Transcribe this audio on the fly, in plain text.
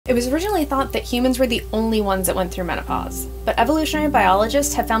It was originally thought that humans were the only ones that went through menopause, but evolutionary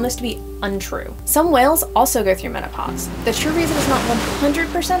biologists have found this to be untrue. Some whales also go through menopause. The true reason is not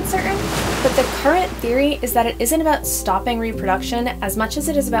 100% certain, but the current theory is that it isn't about stopping reproduction as much as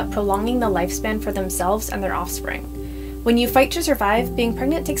it is about prolonging the lifespan for themselves and their offspring. When you fight to survive, being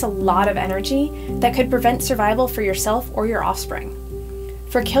pregnant takes a lot of energy that could prevent survival for yourself or your offspring.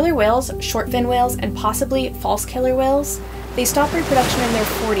 For killer whales, short fin whales, and possibly false killer whales, they stop reproduction in their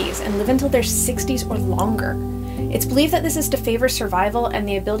 40s and live until their 60s or longer. It's believed that this is to favor survival and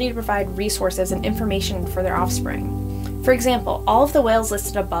the ability to provide resources and information for their offspring. For example, all of the whales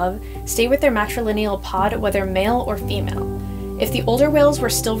listed above stay with their matrilineal pod whether male or female. If the older whales were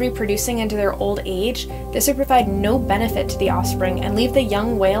still reproducing into their old age, this would provide no benefit to the offspring and leave the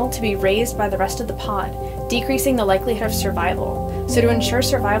young whale to be raised by the rest of the pod, decreasing the likelihood of survival. So to ensure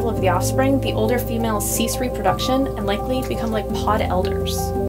survival of the offspring, the older females cease reproduction and likely become like pod elders.